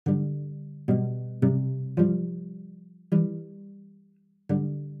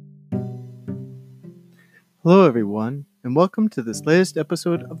Hello, everyone, and welcome to this latest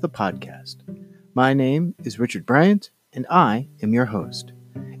episode of the podcast. My name is Richard Bryant, and I am your host.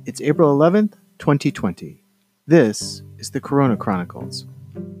 It's April 11th, 2020. This is the Corona Chronicles,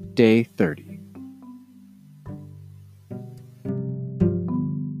 Day 30.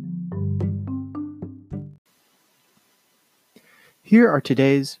 Here are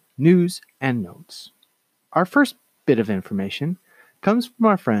today's news and notes. Our first bit of information comes from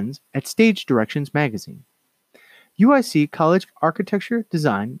our friends at Stage Directions magazine. UIC College of Architecture,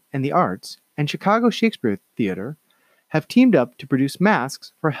 Design, and the Arts and Chicago Shakespeare Theater have teamed up to produce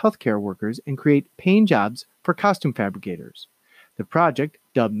masks for healthcare workers and create paying jobs for costume fabricators. The project,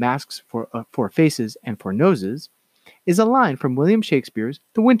 dubbed Masks for Faces and for Noses, is a line from William Shakespeare's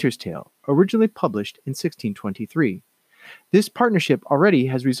The Winter's Tale, originally published in 1623. This partnership already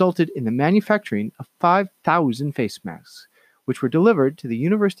has resulted in the manufacturing of 5,000 face masks, which were delivered to the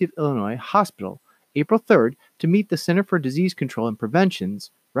University of Illinois Hospital April 3rd to meet the Center for Disease Control and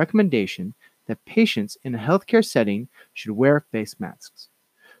Prevention's recommendation that patients in a healthcare setting should wear face masks.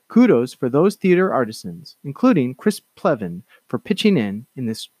 Kudos for those theater artisans, including Chris Plevin, for pitching in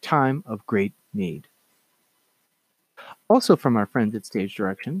this time of great need. Also from our friends at Stage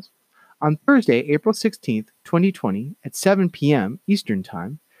Directions, on Thursday, April 16th, 2020, at 7 p.m. Eastern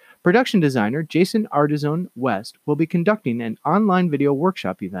Time, production designer Jason Ardizone West will be conducting an online video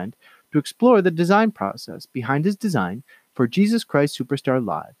workshop event to explore the design process behind his design for Jesus Christ Superstar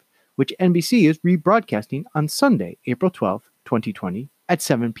Live, which NBC is rebroadcasting on Sunday, April 12th, 2020, at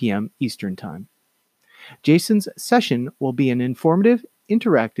 7 p.m. Eastern Time. Jason's session will be an informative,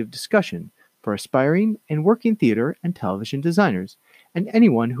 interactive discussion for aspiring and working theater and television designers, and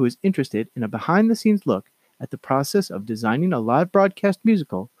anyone who is interested in a behind-the-scenes look at the process of designing a live broadcast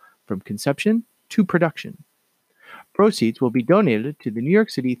musical from conception to production. Proceeds will be donated to the New York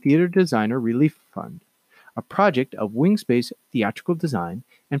City Theater Designer Relief Fund, a project of Wingspace Theatrical Design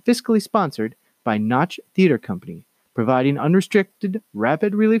and fiscally sponsored by Notch Theater Company, providing unrestricted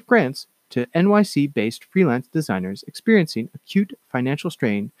rapid relief grants to NYC-based freelance designers experiencing acute financial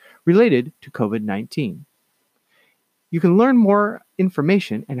strain related to COVID-19. You can learn more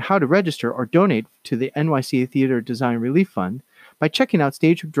information and how to register or donate to the NYC Theater Design Relief Fund by checking out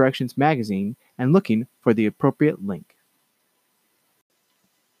Stage Directions magazine and looking for the appropriate link.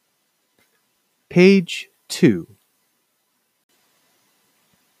 Page 2.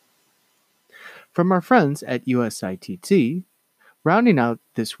 From our friends at USITT, rounding out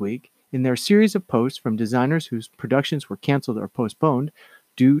this week in their series of posts from designers whose productions were canceled or postponed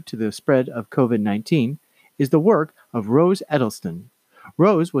due to the spread of COVID-19, is the work of Rose Edelston.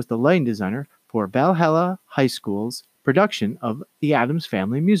 Rose was the lighting designer for Valhalla High School's production of the Addams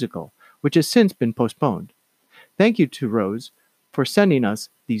Family musical, which has since been postponed. Thank you to Rose for sending us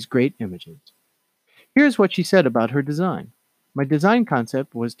these great images. Here's what she said about her design. My design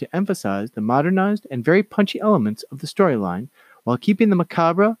concept was to emphasize the modernized and very punchy elements of the storyline while keeping the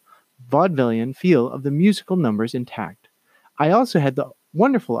macabre, vaudevillian feel of the musical numbers intact. I also had the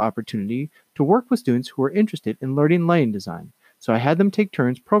wonderful opportunity to work with students who were interested in learning lighting design, so I had them take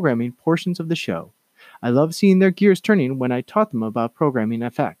turns programming portions of the show. I loved seeing their gears turning when I taught them about programming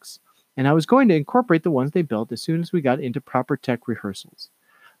effects, and I was going to incorporate the ones they built as soon as we got into proper tech rehearsals.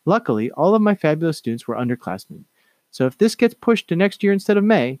 Luckily, all of my fabulous students were underclassmen, so if this gets pushed to next year instead of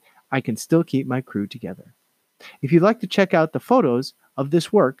May, I can still keep my crew together. If you'd like to check out the photos of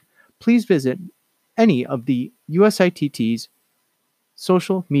this work, please visit any of the USITT's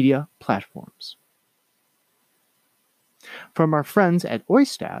social media platforms. From our friends at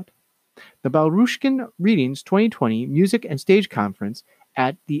Oystat, the Baruchkin Readings 2020 Music and Stage Conference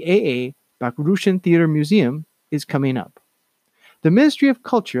at the AA Baruchkin Theater Museum is coming up. The Ministry of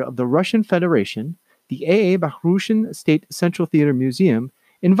Culture of the Russian Federation, the AA Baruchkin State Central Theater Museum,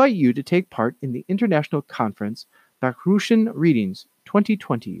 invite you to take part in the international conference Baruchkin Readings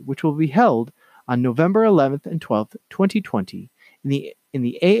 2020, which will be held on November 11th and 12th, 2020, in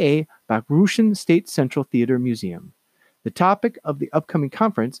the AA Baruchkin State Central Theater Museum. The topic of the upcoming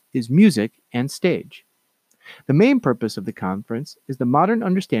conference is music and stage. The main purpose of the conference is the modern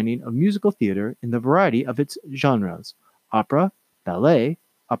understanding of musical theater in the variety of its genres: opera, ballet,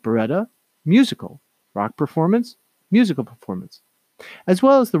 operetta, musical, rock performance, musical performance, as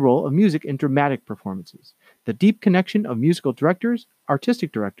well as the role of music in dramatic performances, the deep connection of musical directors,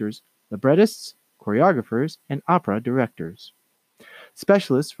 artistic directors, librettists, choreographers, and opera directors.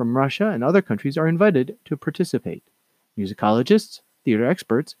 Specialists from Russia and other countries are invited to participate. Musicologists, theater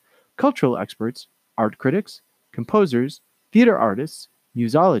experts, cultural experts, art critics, composers, theater artists,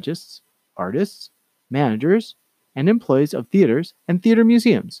 musologists, artists, managers, and employees of theaters and theater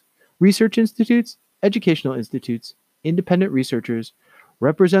museums, research institutes, educational institutes, independent researchers,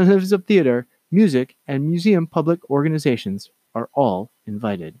 representatives of theater, music, and museum public organizations are all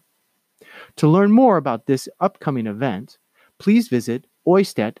invited. To learn more about this upcoming event, please visit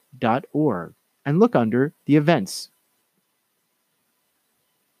oistet.org and look under the events.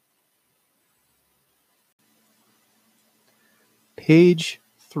 Page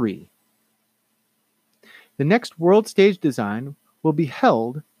 3. The next World Stage Design will be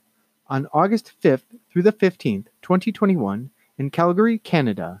held on August 5th through the 15th, 2021 in Calgary,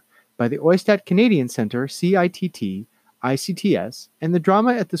 Canada by the Oistet Canadian Centre, CITT, ICTS, and the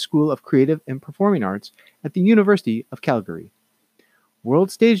Drama at the School of Creative and Performing Arts at the University of Calgary.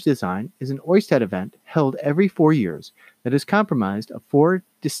 World Stage Design is an Oistet event held every 4 years that is comprised of 4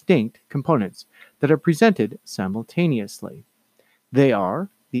 distinct components that are presented simultaneously. They are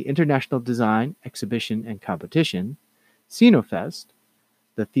the International Design Exhibition and Competition, Scenofest,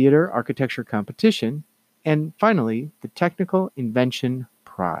 the Theater Architecture Competition, and finally, the Technical Invention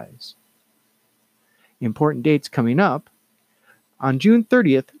Prize. Important dates coming up. On June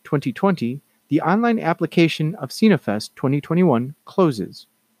 30th, 2020, the online application of Scenofest 2021 closes.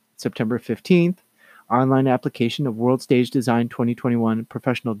 September 15th, online application of World Stage Design 2021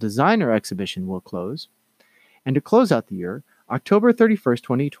 Professional Designer Exhibition will close. And to close out the year, October 31st,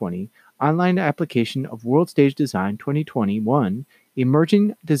 2020, online application of World Stage Design 2021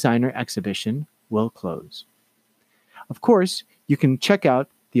 Emerging Designer Exhibition will close. Of course, you can check out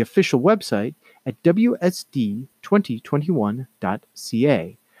the official website at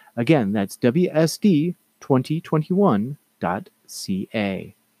wsd2021.ca. Again, that's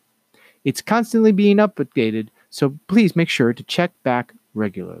wsd2021.ca. It's constantly being updated, so please make sure to check back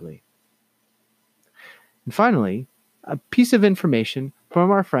regularly. And finally, a piece of information from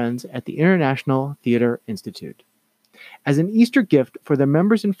our friends at the International Theatre Institute. As an Easter gift for the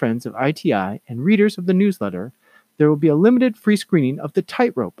members and friends of ITI and readers of the newsletter, there will be a limited free screening of The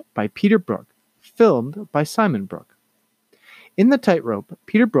Tightrope by Peter Brook, filmed by Simon Brook. In The Tightrope,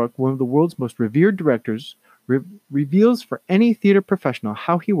 Peter Brook, one of the world's most revered directors, reveals for any theater professional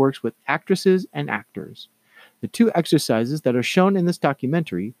how he works with actresses and actors. The 2 exercises that are shown in this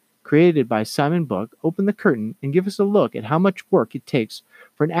documentary, created by Simon Brook, open the curtain and give us a look at how much work it takes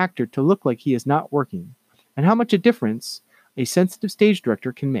for an actor to look like he is not working, and how much a difference a sensitive stage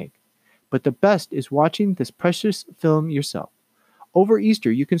director can make. But the best is watching this precious film yourself. Over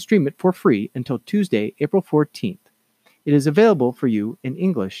Easter, you can stream it for free until Tuesday, April 14th. It is available for you in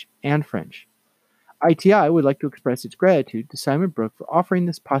English and French. ITI would like to express its gratitude to Simon Brook for offering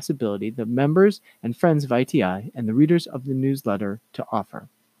this possibility the members and friends of ITI and the readers of the newsletter to offer.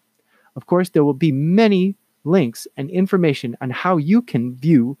 Of course, there will be many links and information on how you can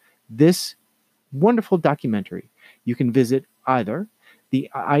view this wonderful documentary. You can visit either the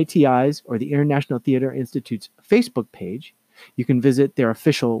ITI's or the International Theatre Institute's Facebook page. You can visit their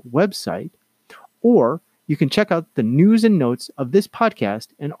official website, or you can check out the news and notes of this podcast,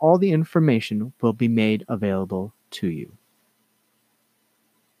 and all the information will be made available to you.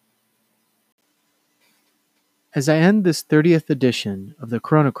 As I end this 30th edition of the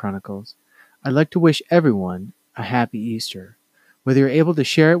Corona Chronicles, I'd like to wish everyone a happy Easter, whether you're able to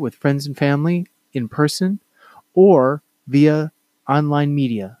share it with friends and family in person or via online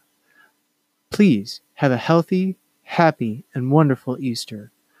media. Please have a healthy, happy, and wonderful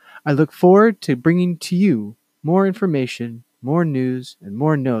Easter. I look forward to bringing to you more information, more news, and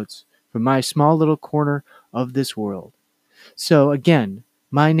more notes from my small little corner of this world. So again,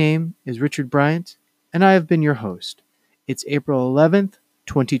 my name is Richard Bryant, and I have been your host. It's April 11th,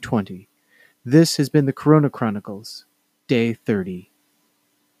 2020. This has been the Corona Chronicles, Day 30.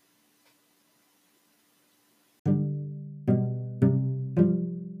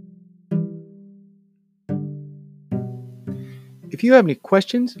 If you have any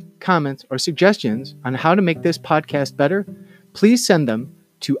questions, comments, or suggestions on how to make this podcast better, please send them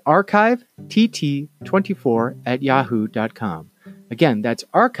to archivett24@yahoo.com. Again, that's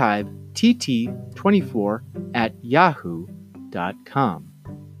archivett24@yahoo.com.